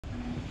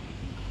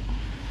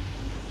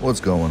What's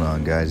going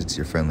on, guys? It's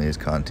your friendliest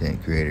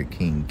content creator,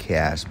 Cing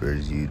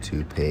Casper's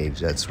YouTube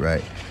page. That's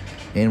right.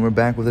 And we're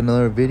back with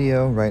another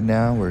video. Right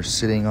now, we're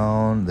sitting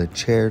on the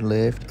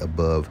chairlift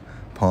above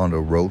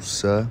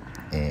Ponderosa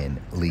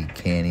in Lee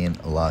Canyon,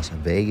 Las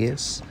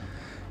Vegas.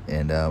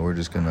 And we're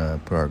just going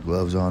to put our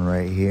gloves on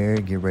right here,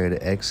 get ready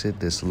to exit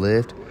this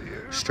lift,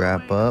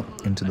 strap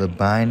up into the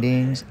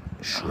bindings,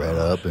 shred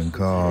up and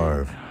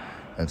carve.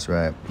 That's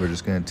right. We're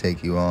just going to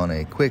take you on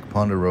a quick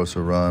Ponderosa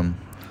run,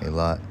 a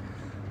lot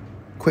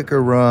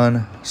quicker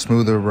run,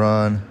 smoother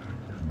run,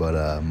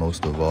 but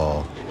most of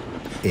all,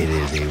 it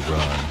is a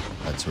run.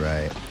 That's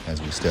right.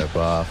 As we step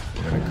off,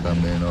 we're going to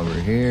come in over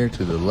here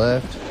to the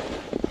left.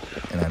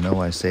 And I know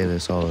I say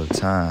this all the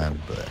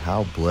time, but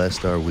how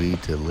blessed are we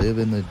to live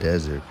in the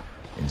desert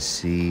and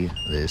see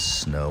this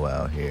snow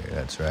out here.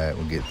 That's right.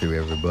 We'll get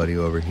through everybody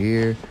over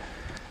here.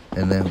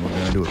 And then we're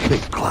going to do a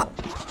quick clop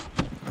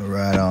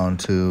right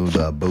onto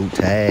the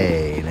booty.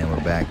 And then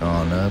we're back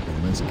on up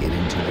and let's get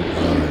into the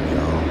run,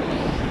 y'all.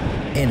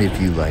 And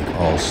if you like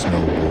all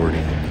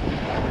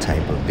snowboarding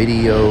type of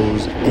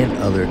videos and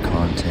other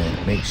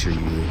content, make sure you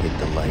hit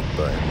the like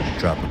button,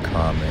 drop a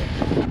comment,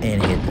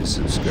 and hit the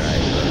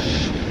subscribe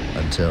button.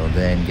 Until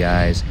then,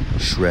 guys,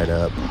 shred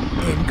up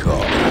and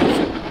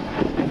carve.